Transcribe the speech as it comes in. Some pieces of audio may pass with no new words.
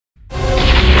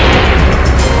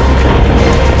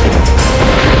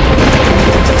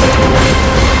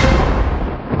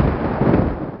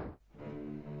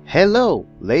Hello,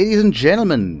 ladies and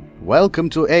gentlemen, welcome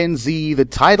to ANZ, the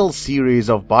title series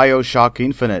of Bioshock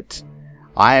Infinite.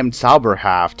 I am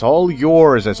Zauberhaft, all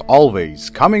yours as always,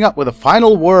 coming up with a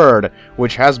final word,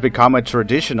 which has become a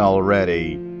tradition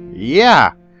already.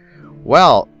 Yeah,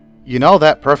 well, you know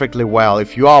that perfectly well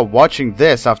if you are watching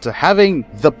this after having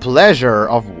the pleasure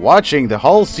of watching the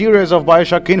whole series of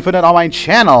Bioshock Infinite on my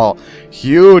channel.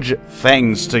 Huge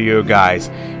thanks to you guys.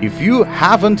 If you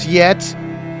haven't yet,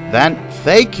 then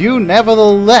thank you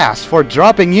nevertheless for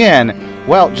dropping in.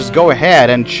 Well, just go ahead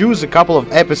and choose a couple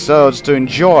of episodes to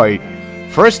enjoy.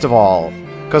 First of all,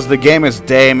 because the game is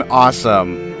damn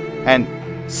awesome. And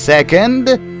second,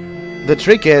 the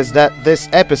trick is that this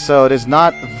episode is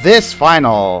not this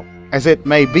final as it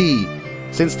may be,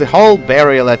 since the whole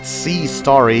Burial at Sea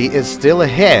story is still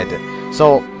ahead.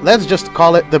 So let's just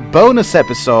call it the bonus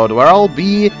episode, where I'll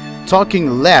be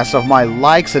talking less of my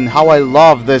likes and how I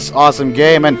love this awesome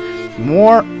game and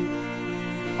more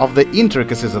of the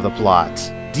intricacies of the plot,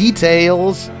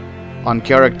 details on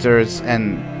characters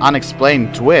and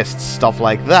unexplained twists, stuff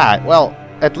like that. Well,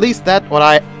 at least that's what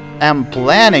I am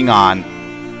planning on.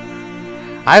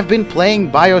 I've been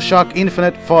playing Bioshock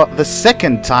Infinite for the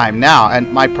second time now,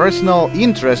 and my personal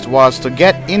interest was to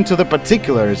get into the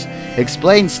particulars,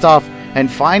 explain stuff, and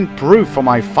find proof for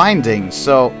my findings.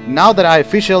 So now that I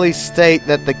officially state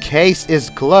that the case is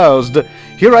closed,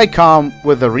 here I come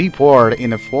with a report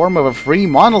in the form of a free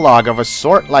monologue of a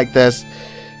sort like this.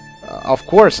 Of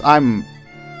course, I'm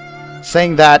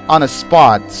saying that on a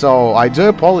spot, so I do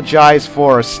apologize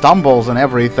for stumbles and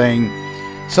everything.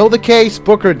 So the case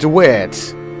Booker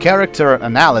DeWitt, character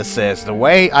analysis, the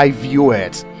way I view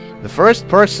it. The first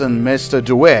person, Mr.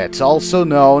 DeWitt, also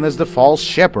known as the False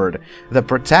Shepherd, the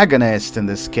protagonist in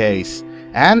this case,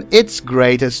 and its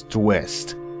greatest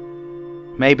twist.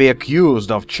 May be accused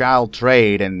of child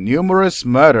trade and numerous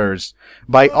murders,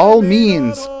 by all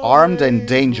means armed and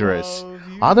dangerous.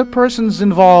 Other persons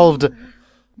involved: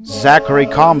 Zachary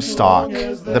Comstock,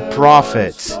 the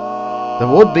Prophet,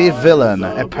 the would-be villain,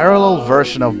 a parallel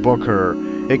version of Booker,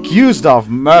 accused of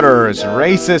murders,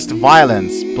 racist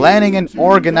violence, planning and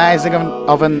organizing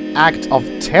of an act of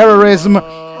terrorism,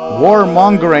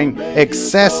 warmongering,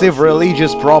 excessive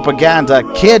religious propaganda,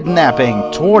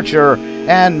 kidnapping, torture,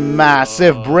 and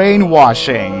massive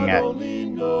brainwashing.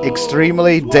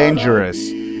 Extremely dangerous.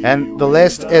 And the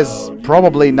list is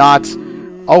probably not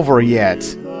over yet.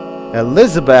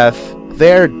 Elizabeth,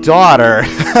 their daughter.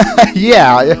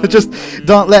 Yeah, just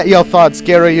don't let your thoughts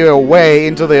carry you away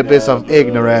into the abyss of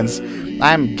ignorance.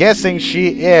 I'm guessing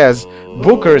she is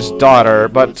Booker's daughter,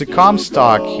 but to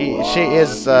Comstock,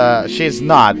 she's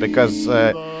not, because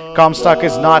Comstock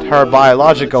is not her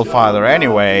biological father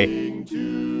anyway.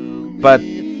 But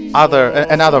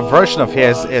another version of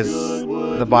his is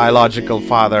the biological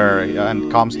father,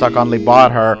 and Comstock only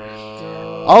bought her.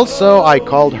 Also, I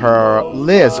called her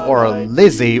Liz or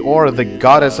Lizzie or the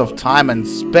goddess of time and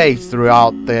space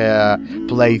throughout the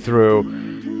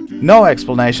playthrough. No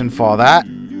explanation for that.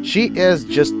 She is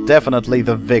just definitely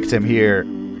the victim here.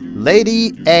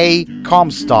 Lady A.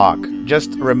 Comstock.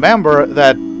 Just remember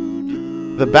that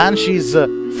the Banshee's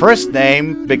first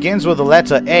name begins with the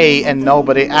letter A and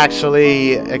nobody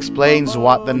actually explains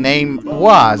what the name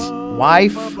was.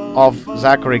 Wife of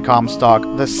Zachary Comstock,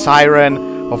 the Siren,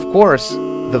 of course,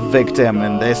 the victim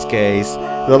in this case.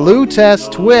 The Lutez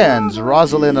twins,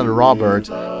 Rosalind and Robert,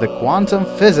 the quantum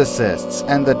physicists,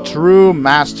 and the true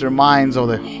masterminds of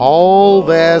the whole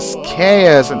this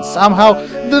chaos, and somehow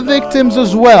the victims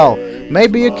as well, may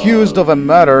be accused of a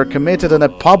murder committed in a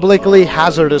publicly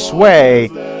hazardous way,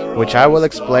 which I will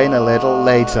explain a little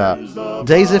later.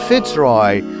 Daisy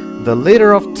Fitzroy, the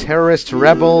leader of terrorist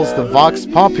rebels, the Vox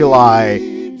Populi.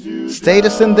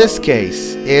 Status in this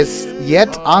case is yet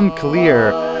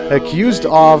unclear, accused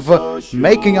of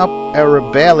making up a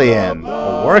rebellion,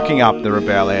 or working up the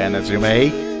rebellion, as you may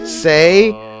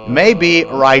say. Maybe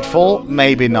rightful,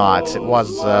 maybe not. It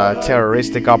was a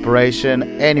terroristic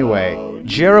operation anyway.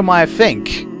 Jeremiah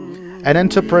Fink, an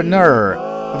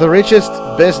entrepreneur, the richest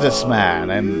businessman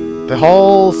in the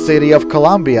whole city of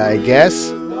Columbia, I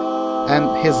guess.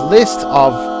 And his list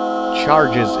of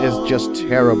charges is just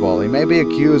terrible. He may be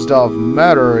accused of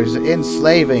murders,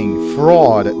 enslaving,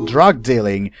 fraud, drug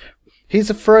dealing. He's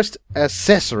the first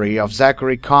accessory of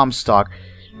Zachary Comstock.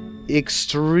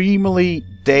 Extremely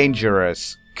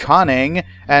dangerous, cunning,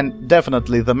 and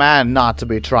definitely the man not to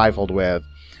be trifled with.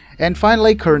 And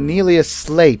finally, Cornelius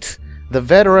Slate, the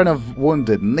veteran of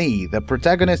Wounded Knee, the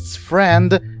protagonist's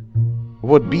friend,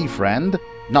 would-be friend,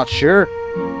 not sure.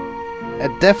 A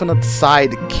definite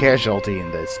side casualty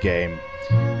in this game.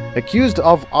 Accused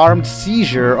of armed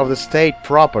seizure of the state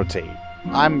property.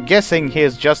 I'm guessing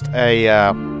he's just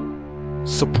a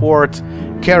support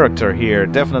character here.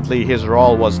 Definitely his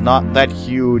role was not that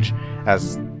huge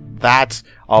as that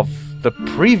of the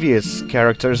previous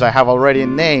characters I have already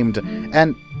named,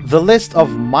 and the list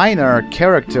of minor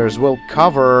characters will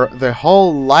cover the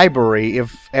whole library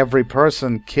if every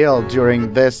person killed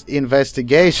during this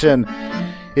investigation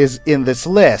is in this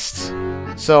list.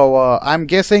 So I'm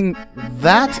guessing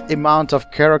that amount of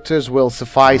characters will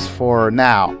suffice for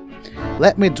now.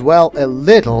 Let me dwell a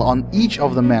little on each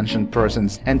of the mentioned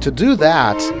persons, and to do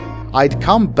that I'd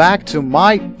come back to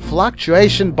my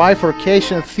fluctuation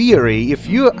bifurcation theory. If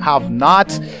you have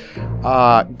not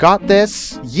got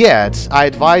this yet, I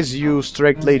advise you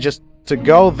strictly just to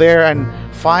go there and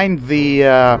find the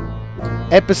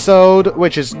episode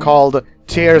which is called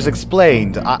Tears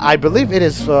Explained. I believe it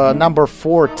is number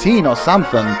 14 or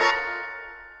something.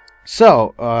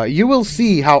 So, you will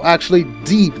see how actually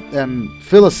deep and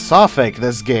philosophic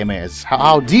this game is,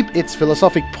 how deep its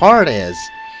philosophic part is.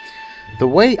 The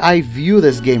way I view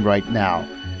this game right now,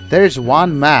 there's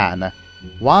one man,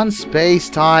 one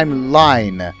space-time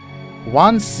line,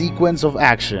 one sequence of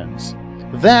actions.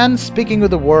 Then, speaking with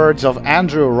the words of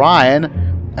Andrew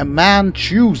Ryan, a man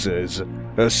chooses,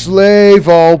 a slave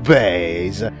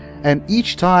obeys, and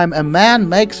each time a man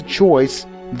makes a choice,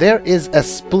 there is a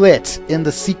split in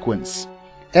the sequence.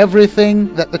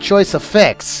 Everything that the choice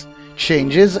affects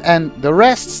changes and the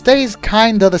rest stays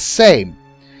kinda the same.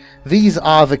 These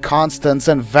are the constants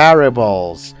and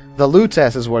variables, the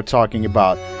Lutesses we're talking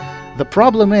about. The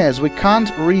problem is we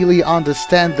can't really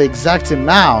understand the exact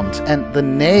amount and the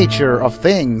nature of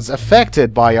things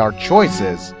affected by our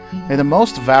choices in the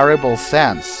most variable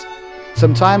sense.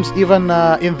 Sometimes even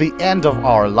in the end of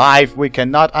our life we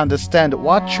cannot understand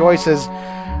what choices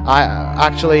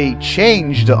actually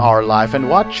changed our life and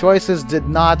what choices did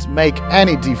not make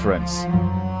any difference.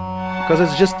 Because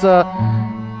it's just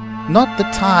not the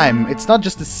time, it's not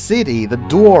just the city, the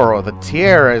door, or the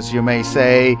tier, as you may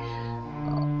say.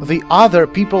 The other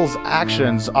people's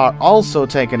actions are also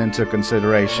taken into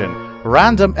consideration.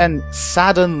 Random and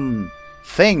sudden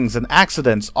things and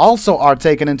accidents also are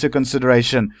taken into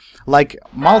consideration, like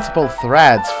multiple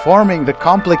threads forming the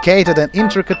complicated and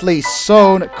intricately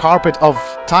sewn carpet of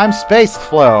time-space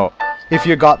flow. If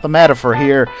you got the metaphor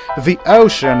here, the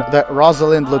ocean that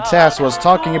Rosalind Lutece was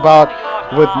talking about,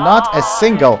 with not a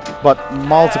single but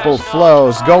multiple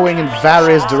flows going in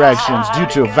various directions due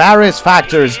to various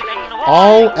factors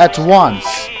all at once.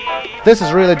 This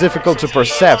is really difficult to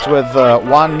percept with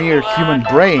one mere human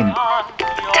brain.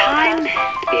 Time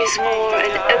is more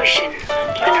an ocean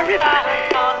than a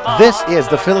river. This is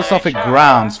the philosophic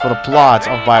grounds for the plot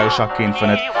of Bioshock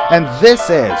Infinite, and this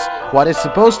is what is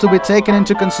supposed to be taken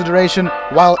into consideration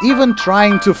while even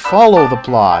trying to follow the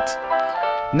plot.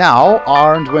 Now,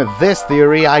 armed with this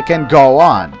theory, I can go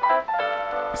on.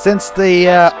 Since the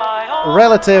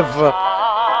relative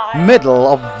middle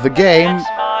of the game,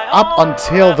 up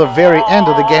until the very end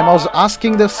of the game, I was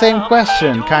asking the same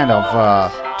question, kind of,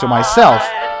 to myself.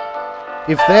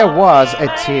 If there was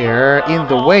a tear in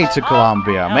the way to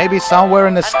Columbia, maybe somewhere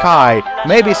in the sky,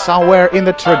 maybe somewhere in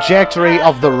the trajectory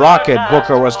of the rocket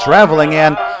Booker was traveling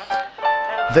in,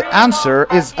 the answer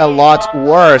is a lot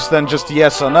worse than just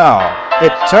yes or no.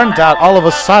 It turned out all of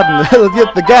a sudden,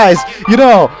 the guys, you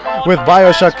know, with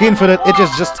Bioshock Infinite, it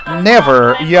is just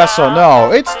never yes or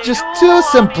no. It's just too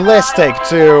simplistic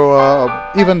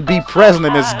to even be present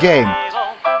in this game.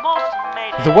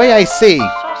 The way I see,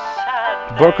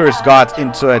 Booker's got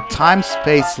into a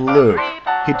time-space loop.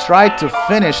 He tried to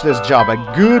finish this job a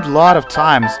good lot of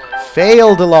times,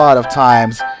 failed a lot of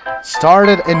times,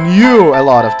 started anew a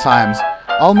lot of times.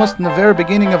 Almost in the very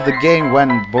beginning of the game,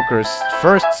 when Booker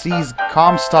first sees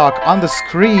Comstock on the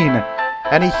screen,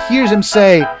 and he hears him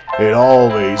say, "It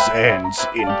always ends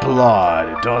in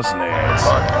blood, doesn't it?"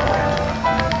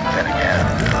 Then again,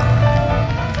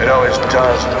 it always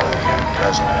does,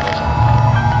 doesn't it?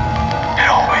 It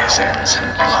always ends in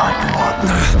blood.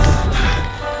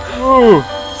 Ooh.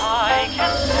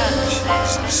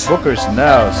 Booker's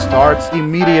nose starts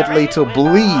immediately to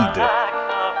bleed.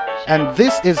 And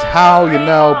this is how you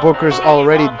know Booker's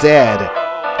already dead.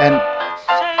 And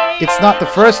it's not the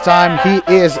first time he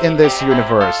is in this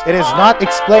universe. It is not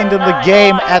explained in the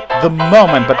game at the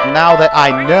moment, but now that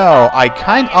I know, I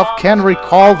kind of can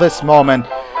recall this moment.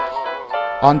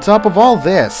 On top of all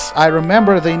this, I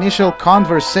remember the initial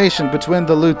conversation between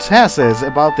the Lutesses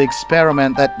about the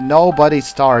experiment that nobody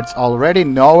starts already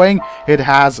knowing it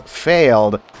has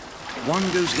failed. One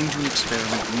goes into an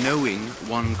experiment knowing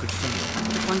one could fail.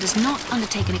 But one does not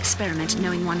undertake an experiment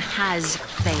knowing one has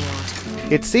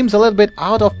failed. It seems a little bit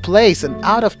out of place and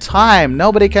out of time.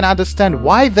 Nobody can understand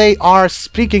why they are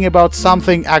speaking about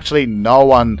something actually no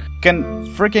one can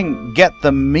freaking get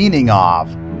the meaning of.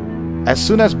 As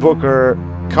soon as Booker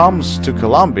comes to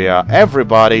Columbia,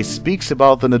 everybody speaks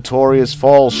about the notorious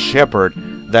false shepherd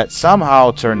that somehow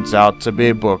turns out to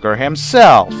be Booker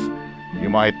himself. You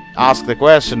might ask the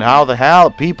question, how the hell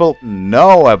people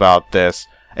know about this?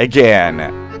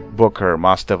 Again, Booker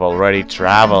must have already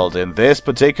traveled in this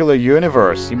particular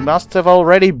universe. He must have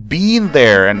already been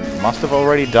there and must have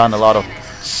already done a lot of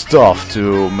stuff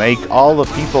to make all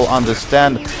the people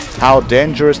understand how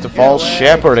dangerous the false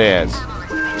shepherd is.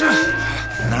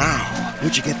 Now,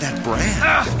 where'd you get that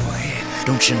brand, boy?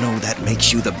 Don't you know that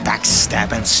makes you the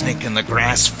backstabbing snake in the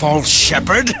grass false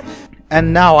shepherd?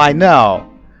 And now I know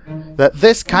that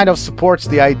this kind of supports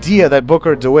the idea that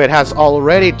Booker DeWitt has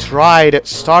already tried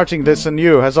starting this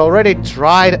anew, has already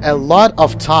tried a lot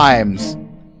of times.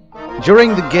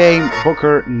 During the game,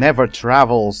 Booker never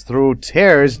travels through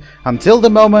tears until the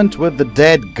moment with the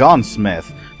dead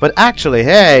gunsmith. But actually,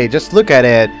 hey, just look at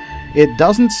it. It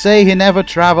doesn't say he never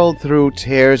traveled through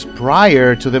tears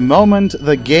prior to the moment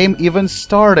the game even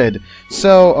started.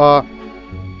 So,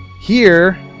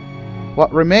 here,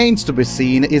 what remains to be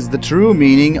seen is the true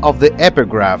meaning of the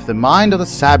epigraph. The mind of the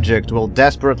subject will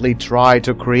desperately try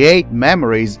to create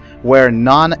memories where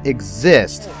none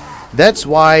exist. That's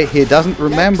why he doesn't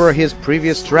remember his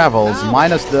previous travels,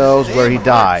 minus those where he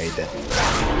died.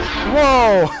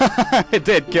 Whoa! It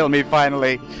did kill me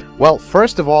finally. Well,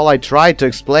 first of all, I tried to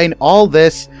explain all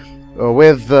this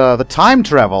with the time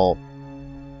travel.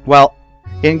 Well,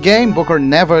 in-game, Booker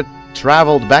never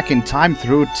traveled back in time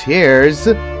through tears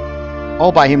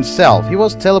all by himself. He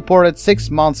was teleported 6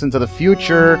 months into the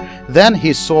future, then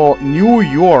he saw New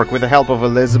York with the help of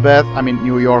Elizabeth,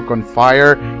 New York on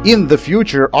fire, in the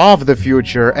future of the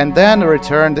future, and then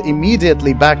returned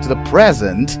immediately back to the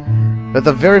present, at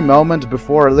the very moment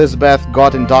before Elizabeth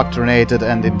got indoctrinated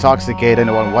and intoxicated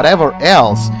or whatever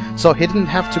else, so he didn't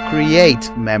have to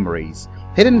create memories.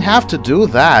 He didn't have to do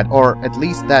that, or at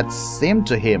least that seemed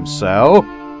to him so.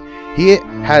 He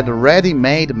had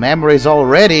ready-made memories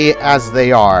already as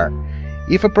they are.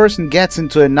 If a person gets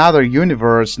into another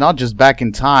universe, not just back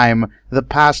in time, the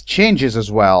past changes as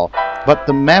well, but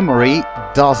the memory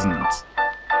doesn't.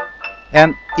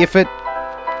 And if it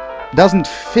doesn't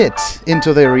fit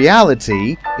into the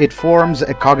reality, it forms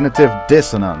a cognitive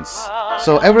dissonance.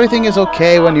 So everything is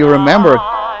okay when you remember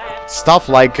stuff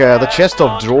like the chest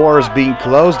of drawers being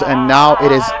closed and now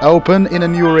it is open in a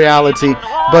new reality,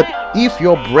 but if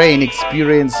your brain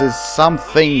experiences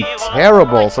something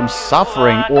terrible, some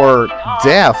suffering or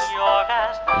death,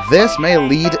 this may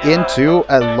lead into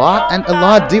a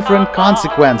lot different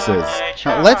consequences.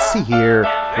 Now, let's see here.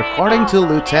 According to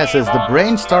Lutezes, the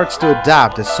brain starts to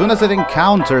adapt as soon as it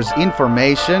encounters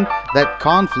information that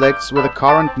conflicts with the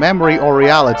current memory or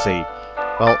reality.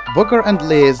 Well, Booker and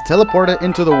Liz teleported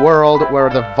into the world where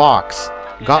the Vox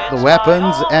got the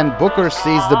weapons, and Booker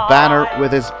sees the banner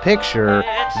with his picture,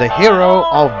 the hero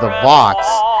of the Vox,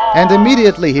 and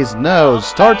immediately his nose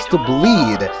starts to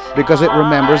bleed because it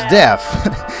remembers death.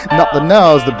 Not the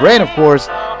nose, the brain, of course.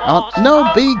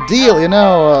 No big deal,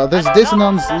 this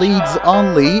dissonance leads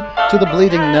only to the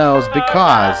bleeding nose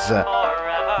because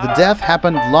the death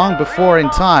happened long before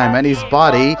in time and his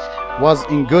body was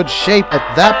in good shape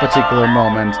at that particular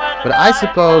moment, but I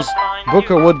suppose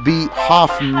Booker would be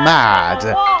half mad,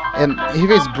 and if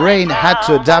his brain had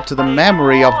to adapt to the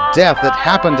memory of death that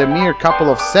happened a mere couple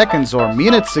of seconds or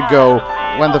minutes ago,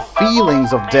 when the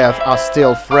feelings of death are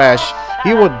still fresh,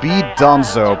 he would be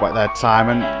donezo by that time,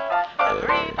 and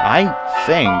I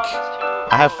think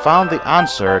I have found the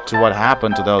answer to what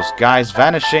happened to those guys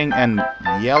vanishing and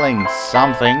yelling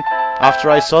something after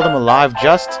I saw them alive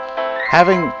just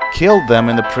having killed them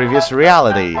in the previous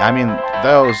reality.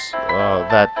 Those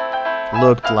that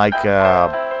looked like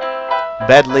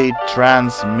badly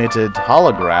transmitted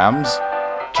holograms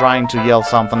trying to yell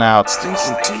something out.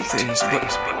 Thinking two things, but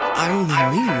I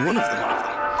only mean one of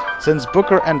them. Since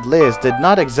Booker and Liz did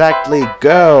not exactly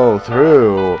go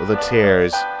through the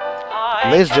tears,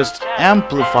 Liz just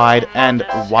amplified and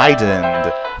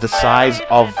widened the size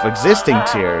of existing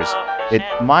tears. It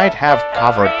might have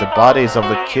covered the bodies of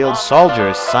the killed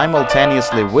soldiers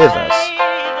simultaneously with us.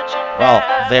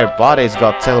 Well, their bodies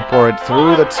got teleported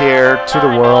through the tear to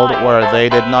the world where they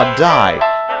did not die.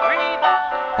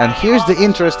 And here's the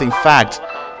interesting fact.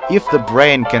 If the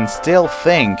brain can still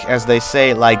think, as they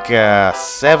say, like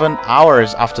 7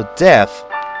 hours after death,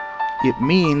 it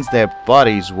means their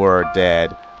bodies were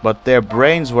dead. but their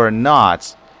brains were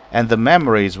not, and the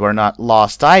memories were not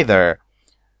lost either.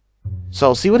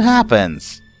 So see what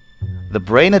happens. The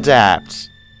brain adapts,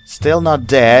 still not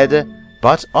dead,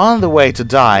 but on the way to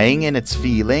dying in its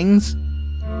feelings.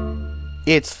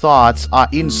 Its thoughts are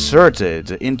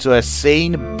inserted into a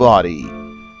sane body.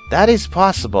 That is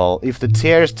possible if the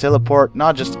tears teleport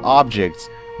not just objects,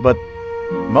 but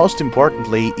most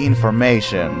importantly,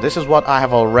 information. This is what I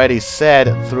have already said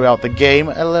throughout the game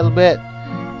a little bit,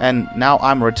 and now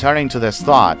I'm returning to this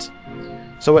thought.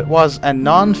 So it was a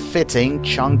non-fitting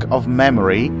chunk of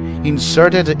memory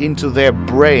inserted into their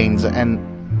brains, and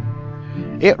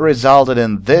it resulted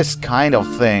in this kind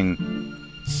of thing.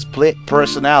 Split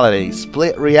personality,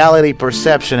 split reality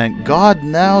perception, and God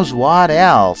knows what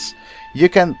else. You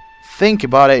can think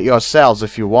about it yourselves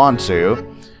if you want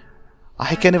to.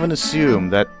 I can even assume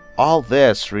that all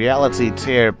this reality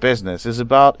tear business is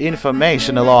about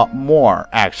information a lot more,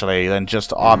 actually, than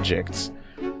just objects.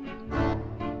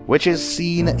 Which is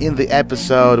seen in the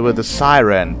episode with the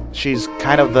siren. She's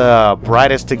kind of the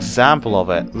brightest example of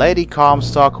it. Lady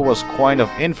Comstock, who was coined of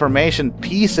information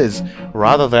pieces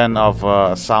rather than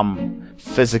of some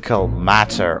physical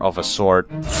matter of a sort.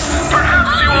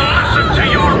 Perhaps you will listen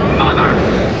to your mother.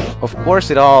 Of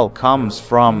course, it all comes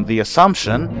from the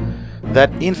assumption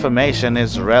that information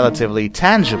is relatively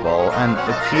tangible and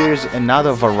appears in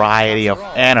another variety of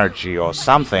energy or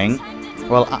something.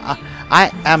 Well, I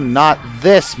am not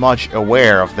this much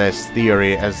aware of this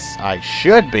theory as I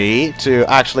should be to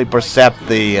actually perceive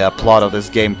the plot of this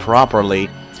game properly.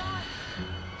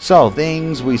 So,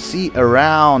 things we see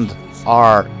around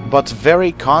are but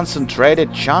very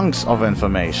concentrated chunks of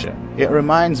information. It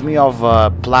reminds me of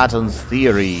Platon's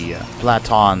theory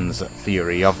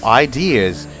of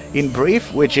ideas, in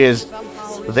brief, which is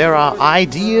there are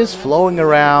ideas flowing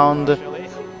around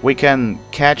we can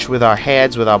catch with our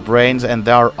heads, with our brains, and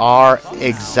there are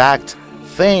exact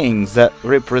things that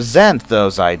represent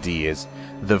those ideas,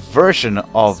 the version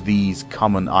of these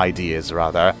common ideas,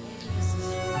 rather.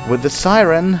 With the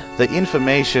siren, the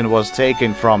information was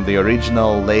taken from the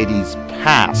original lady's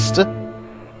past,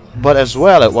 but as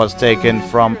well it was taken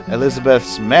from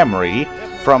Elizabeth's memory,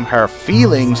 from her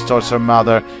feelings towards her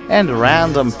mother, and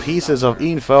random pieces of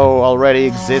info already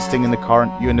existing in the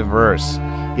current universe.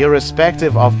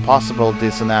 Irrespective of possible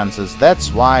dissonances,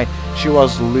 that's why she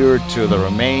was lured to the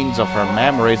remains of her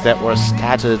memories that were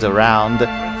scattered around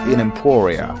in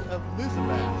Emporia.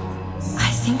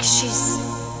 I think she's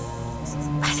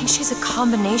a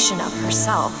combination of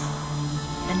herself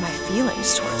and my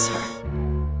feelings towards her.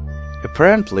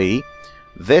 Apparently,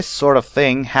 this sort of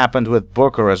thing happened with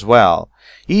Booker as well.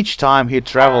 Each time he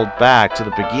traveled back to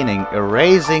the beginning,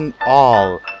 erasing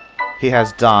all he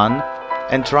has done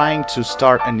and trying to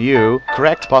start anew,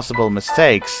 correct possible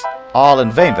mistakes. All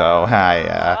in vain though.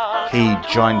 He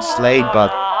joined Slade, but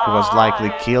he was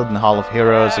likely killed in Hall of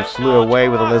Heroes. He flew away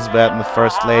with Elizabeth and the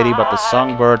First Lady, but the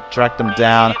Songbird tracked him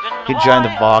down. He joined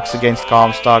the Vox against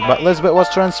Comstock, but Elizabeth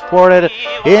was transported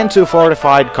into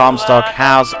fortified Comstock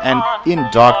House and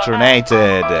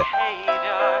indoctrinated.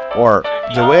 Or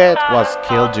DeWitt was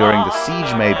killed during the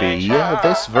siege, maybe.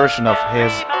 This version of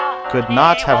his could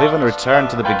not have even returned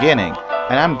to the beginning.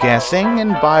 And I'm guessing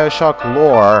in Bioshock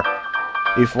lore,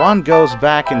 if one goes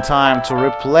back in time to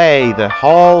replay the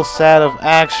whole set of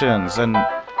actions and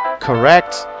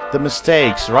correct the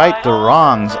mistakes, right the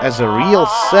wrongs as a real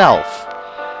self,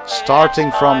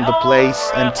 starting from the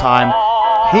place and time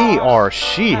he or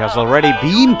she has already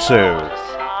been to.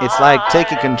 It's like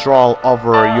taking control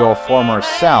over your former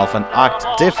self and act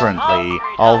differently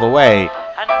all the way,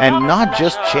 and not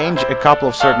just change a couple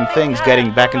of certain things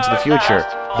getting back into the future.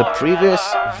 The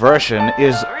previous version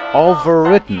is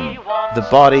overwritten. The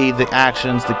body, the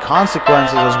actions, the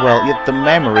consequences as well, yet the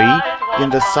memory in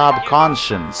the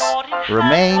subconscious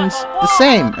remains the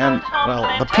same, and,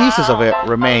 well, the pieces of it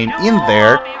remain in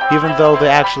there, even though the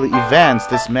actual events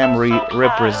this memory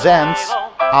represents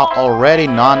are already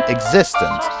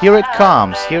non-existent. Here it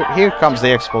comes. Here comes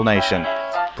the explanation.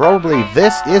 Probably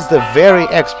this is the very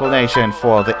explanation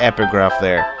for the epigraph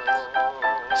there.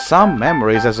 Some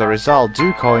memories as a result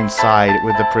do coincide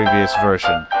with the previous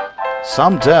version.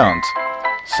 Some don't.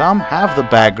 Some have the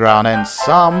background and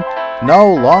some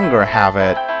no longer have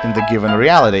it in the given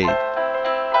reality.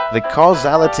 The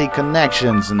causality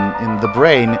connections in the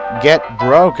brain get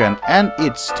broken and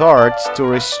it starts to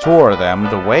restore them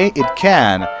the way it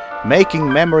can,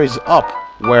 making memories up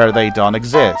where they don't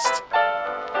exist.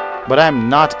 But I'm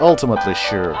not ultimately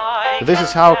sure. This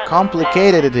is how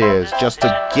complicated it is just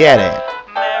to get it.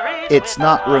 it's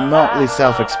not remotely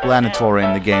self-explanatory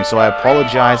in the game, so I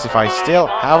apologize if I still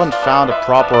haven't found a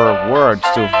proper words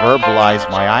to verbalize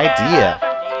my idea.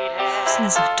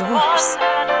 Thousands of doors.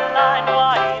 Opening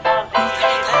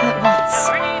all at once.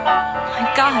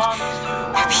 My God,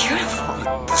 they're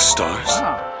beautiful. The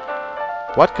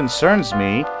stars? What concerns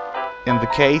me, in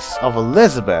the case of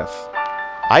Elizabeth,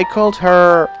 I called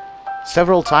her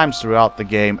several times throughout the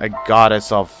game a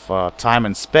goddess of time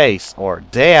and space, or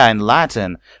Dea in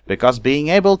Latin, because being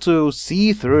able to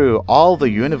see through all the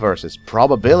universe's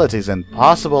probabilities and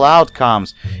possible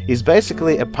outcomes is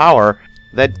basically a power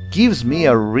that gives me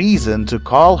a reason to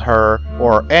call her,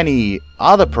 or any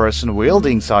other person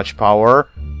wielding such power,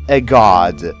 a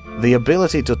god. The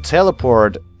ability to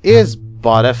teleport is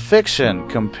but a fiction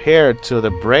compared to the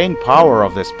brain power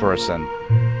of this person.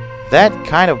 That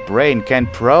kind of brain can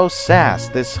process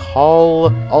this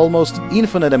whole almost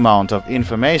infinite amount of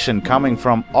information coming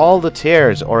from all the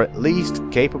tiers, or at least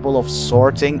capable of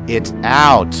sorting it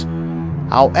out.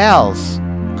 How else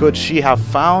could she have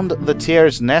found the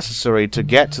tiers necessary to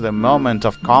get to the moment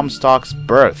of Comstock's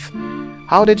birth?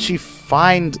 How did she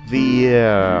find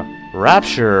the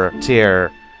Rapture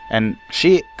tier? And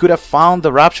she could have found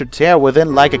the Rapture tier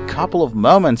within like a couple of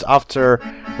moments after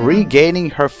regaining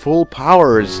her full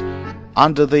powers,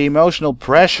 under the emotional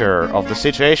pressure of the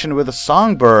situation with the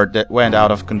songbird that went out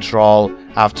of control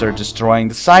after destroying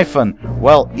the siphon.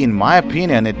 Well, in my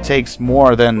opinion, it takes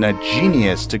more than a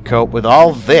genius to cope with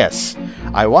all this.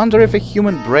 I wonder if a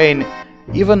human brain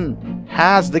even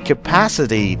has the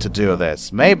capacity to do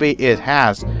this. Maybe it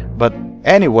has, but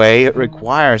anyway, it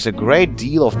requires a great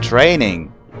deal of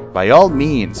training. By all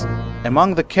means,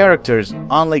 among the characters,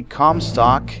 only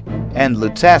Comstock and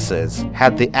Luteces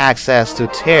had the access to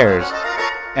tiers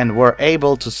and were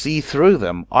able to see through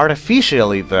them,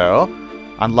 artificially though,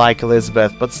 unlike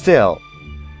Elizabeth, but still.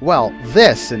 Well,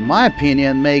 this, in my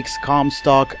opinion, makes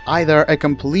Comstock either a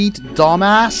complete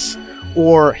dumbass,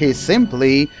 or he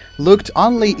simply looked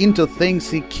only into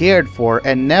things he cared for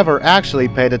and never actually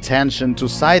paid attention to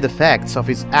side effects of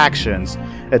his actions.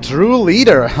 A true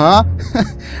leader, huh?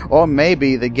 Or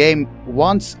maybe the game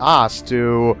wants us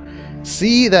to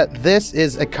see that this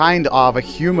is a kind of a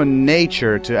human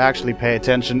nature to actually pay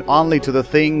attention only to the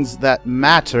things that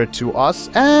matter to us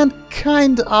and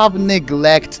kind of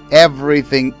neglect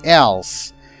everything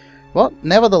else. Well,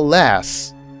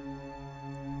 nevertheless,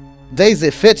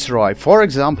 Daisy Fitzroy, for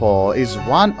example, is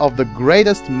one of the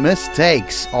greatest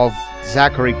mistakes of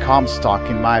Zachary Comstock,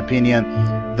 in my opinion.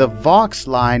 The Vox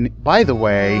line, by the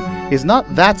way, is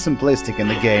not that simplistic in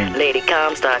the game. Lady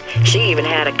Comstock, she even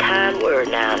had a kind word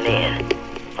now and then.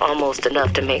 Almost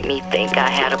enough to make me think I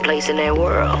had a place in their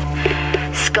world.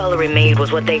 Scullery maid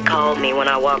was what they called me when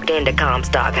I walked into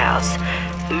Comstock House.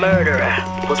 Murderer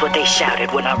was what they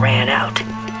shouted when I ran out.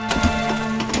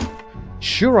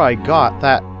 Sure, I got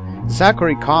that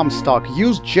Zachary Comstock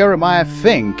used Jeremiah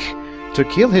Fink to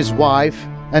kill his wife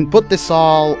and put this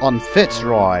all on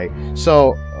Fitzroy.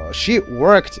 So she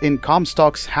worked in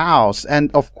Comstock's house, and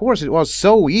of course it was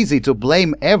so easy to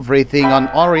blame everything on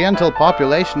Oriental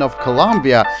population of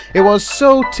Colombia. It was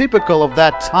so typical of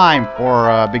that time,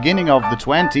 or beginning of the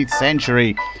 20th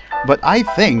century. But I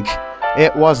think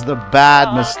it was the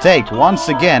bad mistake, once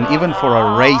again, even for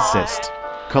a racist.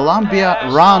 Colombia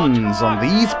runs on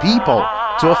these people.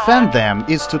 To offend them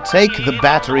is to take the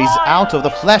batteries out of the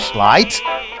flashlight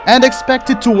and expect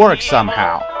it to work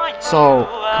somehow. So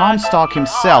Comstock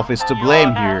himself is to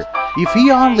blame here. If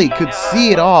he only could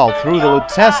see it all through the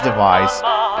Lutece device,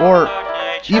 or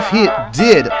if he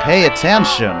did pay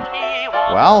attention,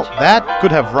 well, that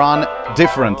could have run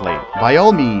differently, by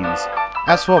all means.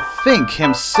 As for Fink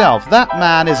himself, that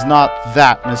man is not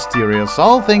that mysterious.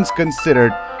 All things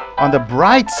considered, on the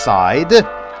bright side,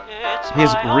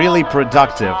 he's really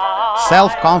productive,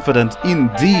 self-confident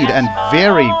indeed, and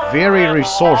very, very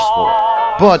resourceful.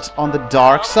 But on the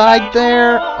dark side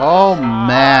there, oh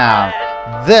man,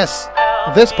 this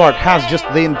part has just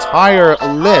the entire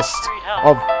list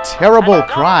of terrible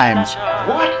crimes.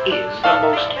 What is the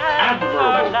most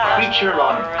admirable creature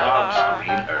on God's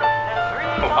green earth?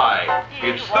 Why,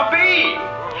 it's the bee!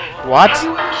 What? Have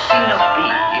you ever seen a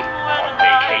bee on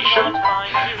vacation?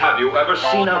 Have you ever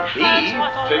seen a bee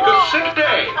take a sick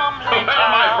day? Well,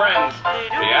 my friends,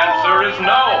 the answer is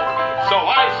no. So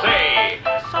I say,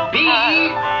 be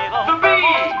the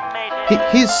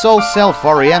bee! He's so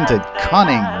self-oriented,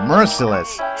 cunning,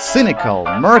 merciless, cynical,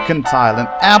 mercantile, and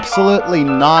absolutely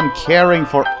non-caring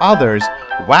for others.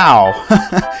 Wow!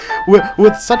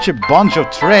 with such a bunch of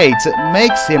traits, it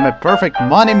makes him a perfect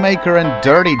moneymaker and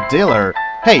dirty dealer.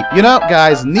 Hey, you know,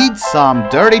 guys, need some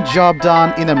dirty job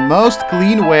done in a most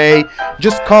clean way,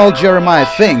 just call Jeremiah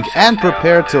Fink and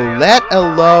prepare to let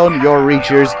alone your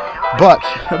reachers, but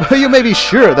you may be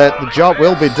sure that the job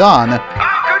will be done.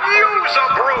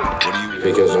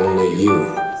 Because only you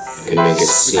can make it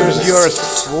seamless. Because you're a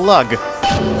slug,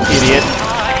 idiot.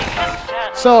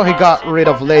 So he got rid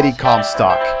of Lady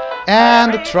Comstock,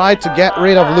 and tried to get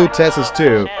rid of Lutesses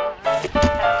too.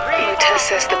 Lutess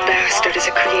says the bastard is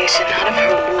a creation out of her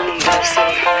womb of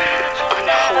some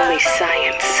unholy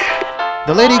science.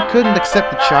 The lady couldn't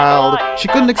accept the child, she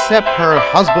couldn't accept her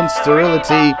husband's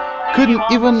sterility, couldn't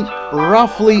even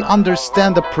roughly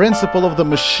understand the principle of the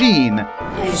machine.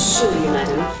 I assure you,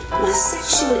 madam, my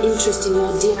sexual interest in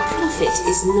your dear prophet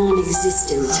is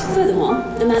non-existent. Furthermore,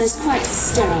 the man is quite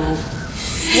sterile.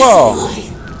 Whoa!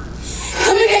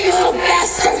 Come again, you little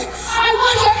bastard! I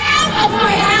want her out of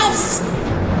my house!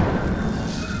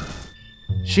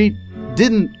 She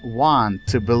didn't want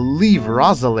to believe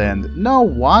Rosalind. No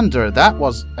wonder, that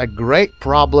was a great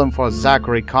problem for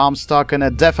Zachary Comstock and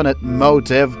a definite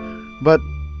motive. But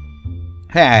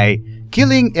hey,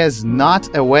 killing is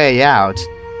not a way out,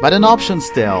 but an option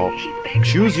still.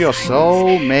 Choose your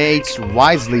soulmates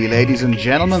wisely, ladies and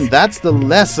gentlemen, that's the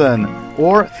lesson.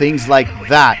 Or things like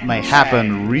that may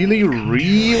happen really,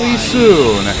 really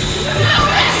soon.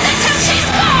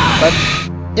 But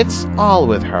it's all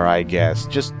with her, I guess.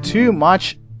 Just too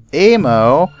much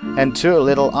emo and too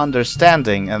little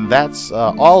understanding, and that's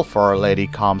all for Lady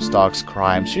Comstock's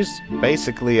crime. She's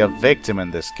basically a victim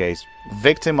in this case.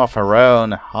 Victim of her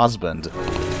own husband.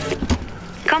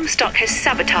 Comstock has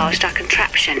sabotaged our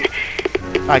contraption.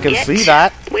 I can Yet, see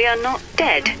that. we are not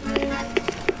dead.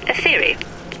 A theory.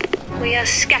 We are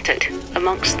scattered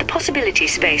amongst the possibility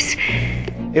space.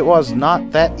 It was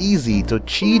not that easy to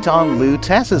cheat on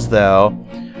Lutesses, though.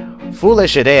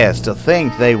 Foolish it is to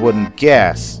think they wouldn't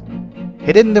guess.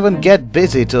 He didn't even get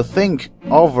busy to think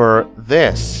over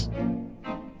this.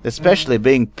 Especially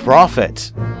being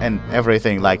prophet and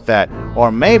everything like that.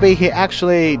 Or maybe he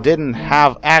actually didn't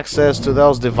have access to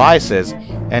those devices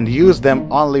and used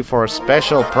them only for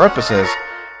special purposes,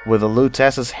 with the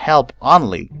Lutesses' help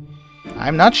only.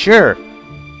 I'm not sure.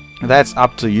 That's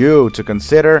up to you to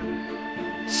consider.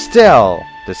 Still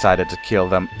decided to kill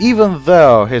them, even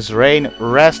though his reign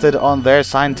rested on their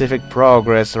scientific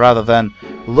progress rather than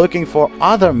looking for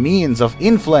other means of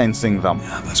influencing them.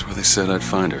 Yeah, that's where they said I'd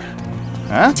find her.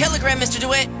 Huh? Telegram, Mr.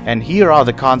 DeWitt! And here are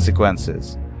the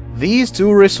consequences. These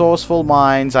two resourceful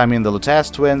minds, I mean the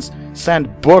Lutess twins,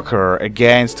 sent Booker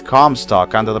against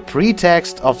Comstock under the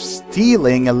pretext of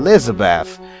stealing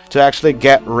Elizabeth to actually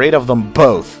get rid of them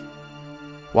both.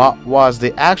 What was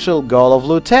the actual goal of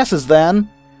Lutesses then?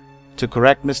 To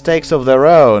correct mistakes of their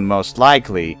own, most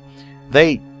likely.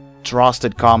 They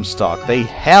trusted Comstock, they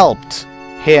helped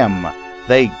him,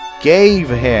 they gave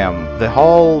him the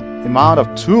whole amount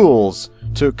of tools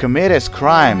to commit his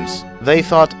crimes. They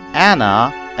thought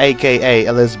Anna, aka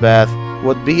Elizabeth,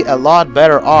 would be a lot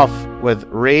better off with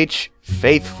rich,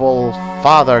 faithful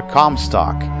Father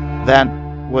Comstock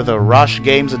than with a Rush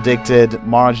Games addicted,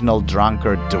 marginal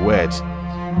drunkard DeWitt.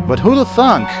 But who'd have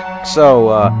thunk?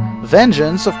 So,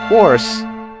 vengeance, of course,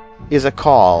 is a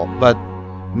call, but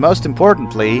most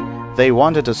importantly, they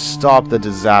wanted to stop the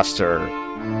disaster,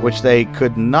 which they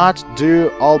could not do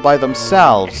all by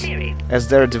themselves, as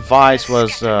their device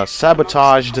was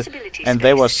sabotaged and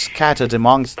they were scattered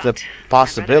amongst the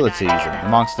possibilities,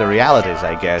 amongst the realities,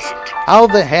 I guess. How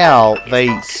the hell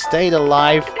they stayed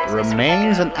alive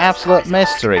remains an absolute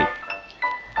mystery.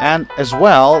 And as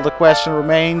well, the question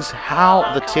remains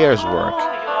how the tears work.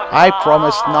 I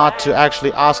promised not to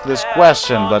actually ask this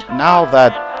question, but now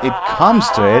that it comes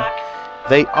to it,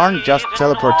 they aren't just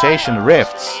teleportation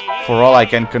rifts, for all I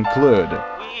can conclude.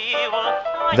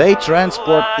 They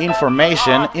transport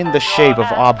information in the shape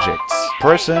of objects,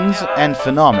 persons, and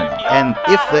phenomena. And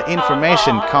if the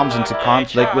information comes into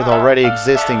conflict with already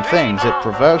existing things, it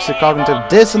provokes a cognitive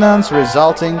dissonance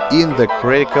resulting in the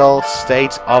critical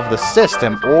state of the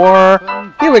system, or,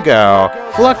 here we go,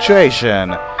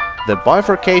 fluctuation. The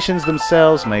bifurcations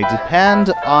themselves may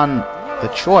depend on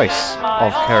the choice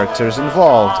of characters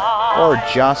involved, or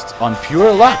just on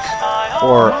pure luck,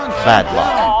 or bad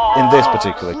luck, in this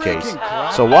particular case.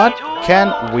 So what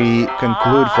can we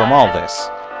conclude from all this?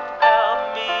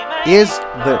 Is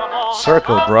the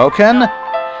circle broken?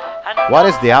 What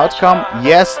is the outcome?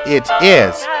 Yes, it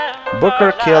is.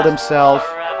 Booker killed himself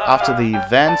after the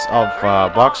events of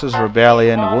Boxer's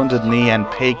Rebellion, Wounded Knee, and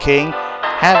Peking,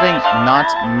 having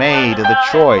not made the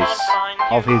choice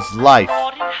of his life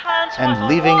and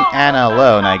leaving Anna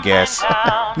alone, I guess.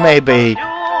 Maybe.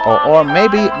 Or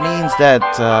maybe it means that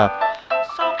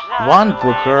one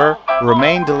Booker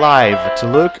remained alive to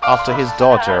look after his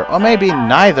daughter, or maybe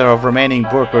neither of remaining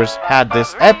Bookers had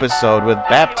this episode with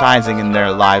baptizing in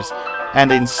their lives,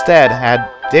 and instead had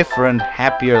different,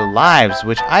 happier lives,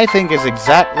 which I think is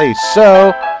exactly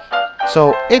so.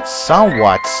 So it's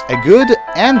somewhat a good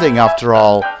ending after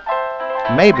all.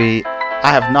 Maybe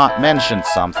I have not mentioned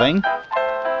something,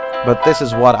 but this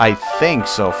is what I think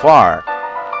so far.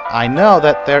 I know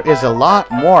that there is a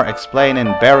lot more explained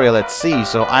in Burial at Sea,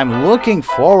 so I'm looking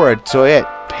forward to it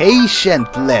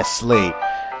patiently.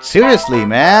 Seriously,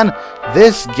 man,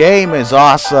 this game is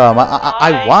awesome.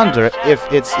 I wonder if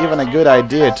it's even a good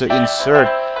idea to insert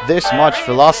this much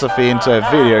philosophy into a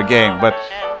video game, but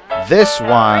this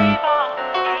one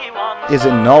is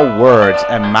in no words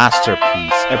a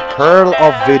masterpiece, a pearl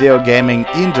of video gaming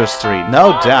industry,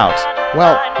 no doubt.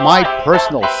 Well, my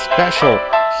personal special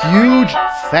huge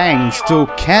thanks to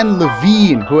Ken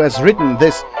Levine, who has written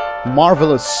this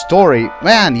marvelous story.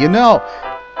 Man, you know,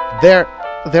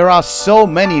 there are so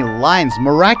many lines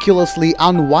miraculously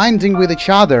unwinding with each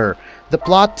other. The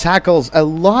plot tackles a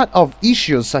lot of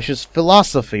issues such as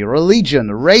philosophy, religion,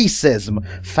 racism,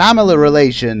 family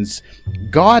relations.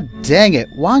 God dang it,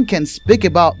 one can speak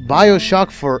about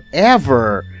Bioshock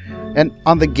forever. And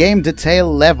on the game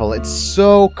detail level, it's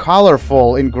so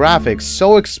colorful in graphics,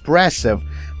 so expressive.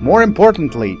 More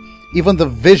importantly, even the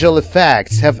visual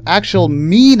effects have actual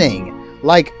meaning.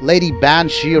 Like Lady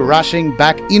Banshee rushing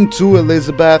back into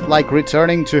Elizabeth, like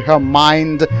returning to her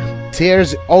mind,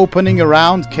 tears opening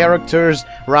around characters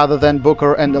rather than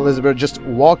Booker and Elizabeth just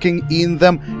walking in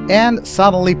them, and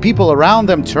suddenly people around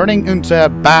them turning into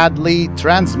badly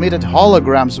transmitted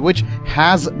holograms, which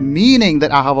has meaning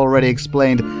that I have already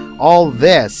explained. All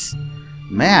this,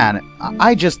 man,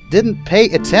 I just didn't pay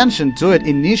attention to it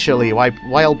initially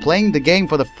while playing the game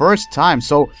for the first time,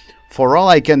 so for all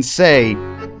I can say,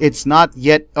 it's not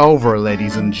yet over,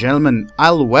 ladies and gentlemen.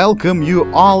 I'll welcome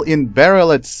you all in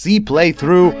Burial at Sea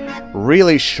playthrough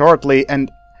really shortly, and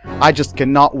I just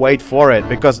cannot wait for it,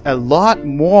 because a lot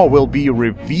more will be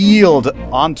revealed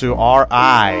onto our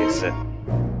eyes.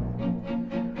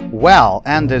 Well,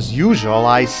 and as usual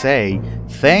I say,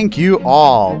 thank you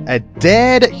all. A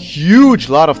dead huge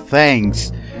lot of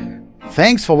thanks.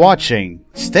 Thanks for watching.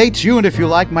 Stay tuned if you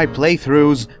like my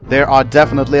playthroughs. There are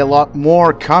definitely a lot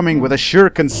more coming with a sure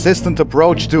consistent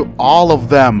approach to all of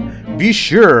them. Be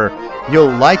sure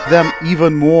you'll like them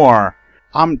even more.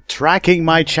 I'm tracking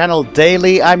my channel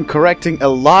daily. I'm correcting a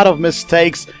lot of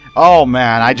mistakes. Oh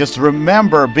man, I just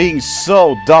remember being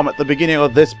so dumb at the beginning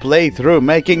of this playthrough,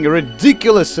 making a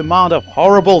ridiculous amount of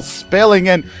horrible spelling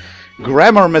and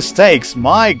grammar mistakes.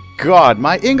 My god,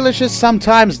 my English is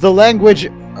sometimes the language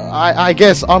I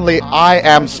guess only I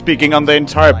am speaking on the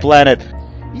entire planet.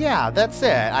 Yeah, that's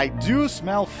it. I do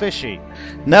smell fishy.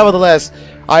 Nevertheless,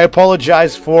 I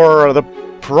apologize for the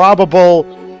probable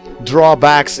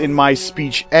drawbacks in my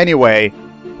speech anyway.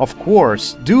 Of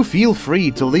course, do feel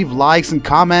free to leave likes and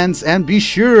comments, and be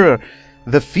sure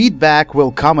the feedback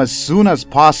will come as soon as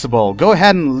possible. Go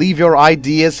ahead and leave your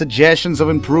ideas, suggestions of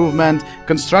improvement,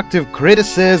 constructive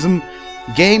criticism,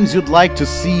 games you'd like to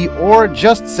see, or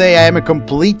just say I am a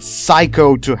complete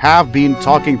psycho to have been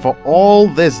talking for all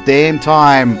this damn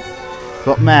time.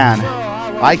 But man,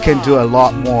 I can do a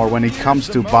lot more when it comes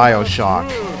to Bioshock.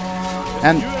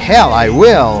 And hell, I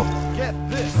will!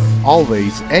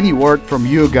 Always, any word from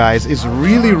you guys is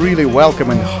really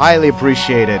welcome and highly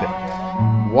appreciated.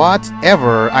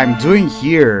 Whatever I'm doing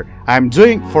here, I'm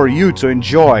doing for you to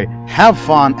enjoy, have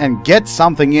fun, and get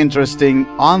something interesting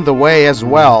on the way as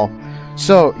well.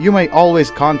 So you may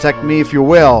always contact me if you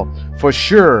will, for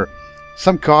sure.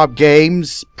 Some co-op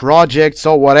games, projects,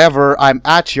 or whatever, I'm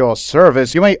at your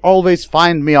service. You may always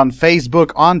find me on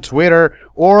Facebook, on Twitter,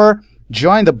 or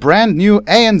join the brand new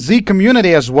ANZ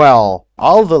community as well.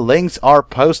 All the links are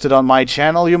posted on my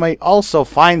channel. You may also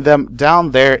find them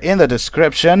down there in the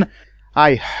description.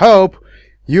 I hope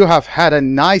you have had a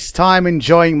nice time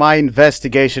enjoying my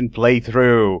investigation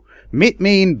playthrough. Meet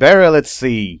me in Burial at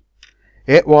Sea.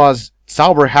 It was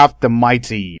Zauberhaft the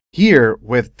Mighty, here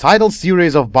with title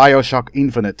series of Bioshock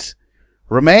Infinite.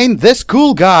 Remain this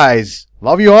cool, guys.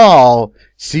 Love you all.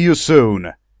 See you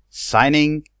soon.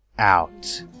 Signing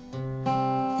out.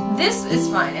 This is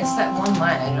fine. It's that one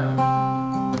line I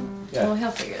don't. Yeah. Well,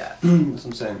 he'll figure it out. That's what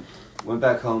I'm saying. Went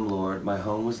back home, Lord. My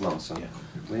home was lonesome. Yeah.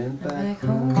 Went back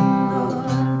home, Lord.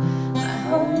 My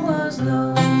home was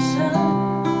lonesome.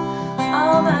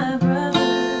 All my brothers,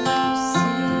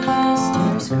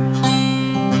 sisters cried.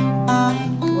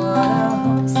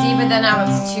 Whoa. See, but then now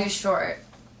it's too short.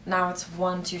 Now it's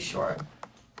one too short.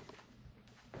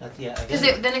 Yeah, because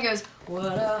then it goes, what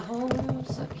a home.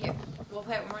 So here. We'll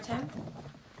play it one more time.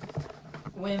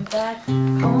 Went back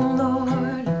home,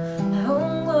 Lord. My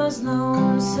home was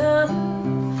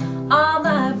lonesome. All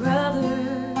my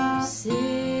brothers,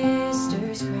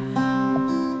 sisters cried.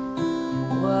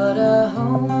 What a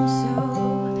home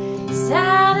so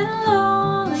sad and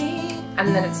lonely.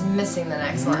 And then it's missing the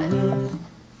next line.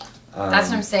 That's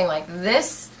what I'm saying. Like,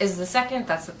 this is the second,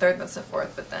 that's the third, that's the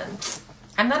fourth, but then.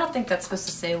 And I don't think that's supposed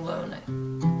to say lonely.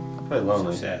 Probably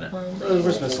lonely.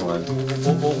 We're supposed to line.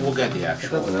 We'll get the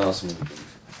actual. Nothing else.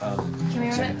 Can we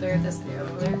run it through this video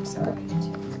lyrics?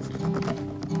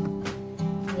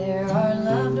 There are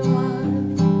loved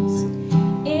ones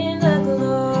in the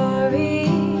glory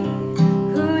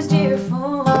whose dear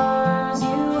forms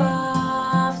you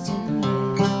often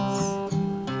miss.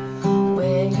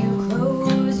 When you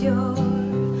close your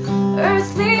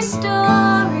earthly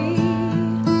story,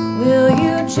 will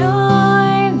you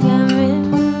join them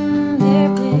in their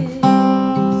bliss?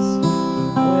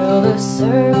 Will the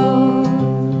circle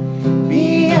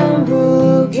be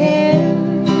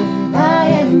unbroken by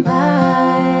and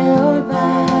by, Lord,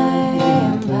 by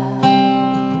and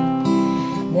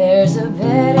by? There's a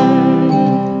better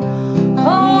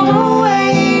home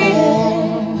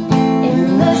awaiting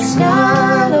in the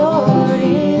sky, Lord,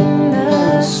 in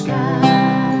the sky.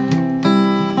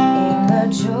 In the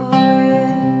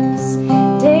joyous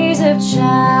days of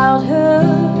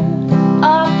childhood,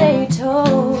 oft they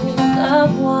told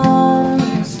of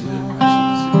one's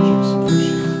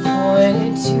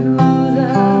pointed to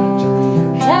the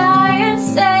dying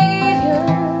Savior.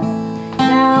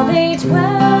 Now they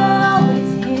dwell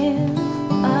with him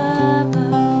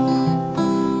above.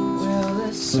 Will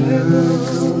the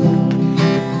circle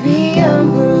be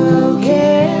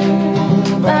unbroken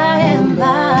by and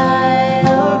by,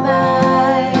 or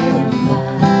by and by?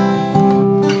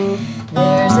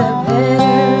 There's a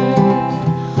better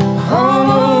home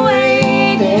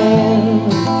awaiting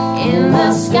in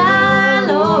the sky,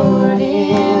 Lord,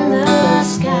 in the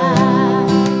sky.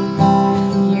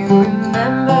 You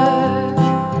remember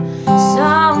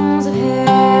songs of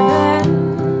heaven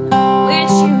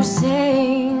which you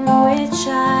sang with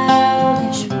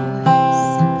childish voice.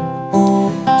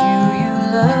 Do you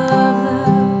love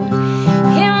the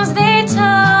hymns they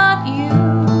taught you,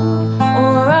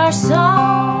 or are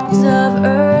songs of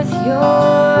earth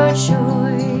your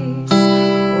choice?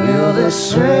 Will the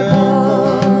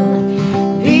circle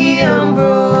be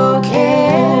unbroken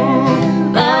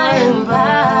by and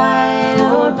by,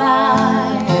 Lord,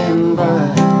 by and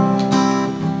by?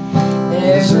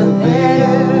 There's a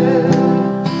better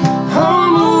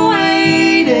home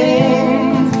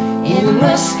awaiting in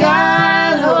the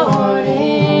sky, Lord,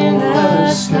 in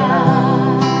the sky.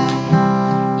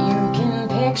 You can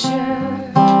picture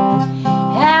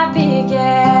happy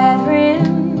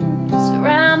gatherings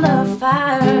around the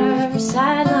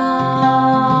fireside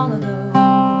long ago,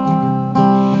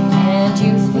 and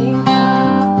you think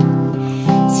of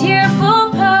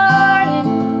tearful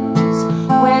partings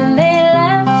when they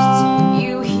left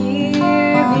you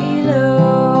here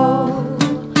below.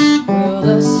 Will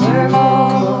the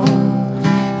circle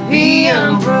be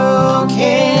unbroken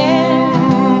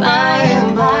by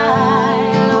and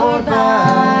by, Lord,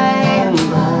 by and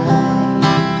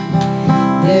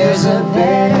by? There's a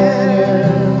better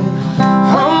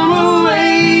home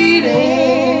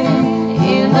awaiting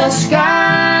in the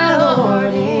sky,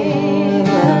 Lord, in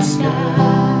the sky.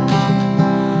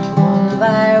 One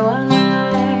by one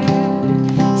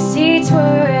their seats were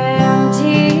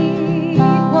empty.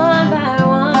 One by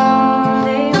one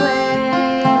they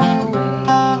went away.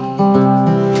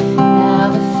 Now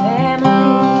the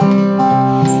family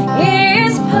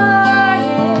is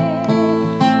parted.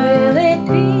 Will it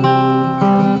be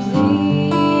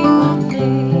complete one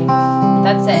day?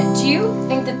 That's it. Do you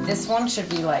think that this one should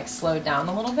be like slowed down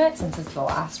a little bit since it's the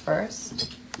last verse?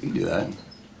 You can do that.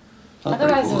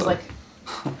 Otherwise, cool, it was like,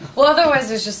 well, otherwise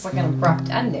there's just like an abrupt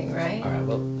ending, right? All right.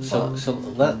 Well,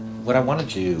 what I want to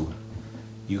do.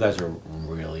 You guys are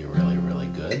really, really, really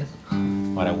good.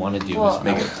 What I want to do is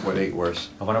make it worse.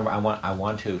 I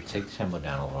want to take the tempo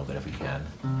down a little bit if we can,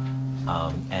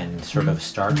 and sort of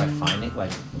start by finding,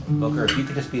 like, Booker, if you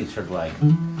could just be sort of like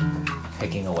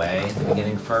picking away at the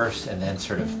beginning first, and then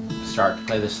sort of start to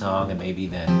play the song, and maybe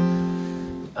then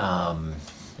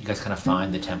you guys kind of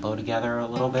find the tempo together a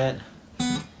little bit.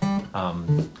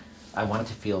 I want it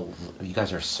to feel you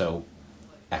guys are so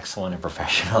excellent and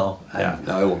professional. Yeah,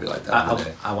 no, it won't be like that.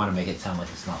 I want to make it sound like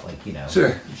it's not like, you know,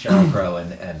 sure. Sheryl Crow and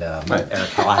right. Eric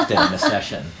Clapton in a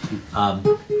session.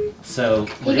 So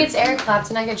he gets Eric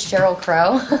Clapton, I get Sheryl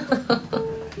Crow.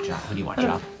 Who do you want,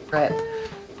 Job? Rip.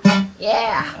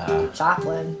 Yeah,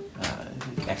 Joplin.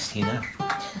 Ex-Tina.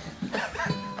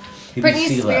 He'd be Britney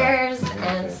CeeLo. Spears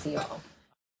and Seal.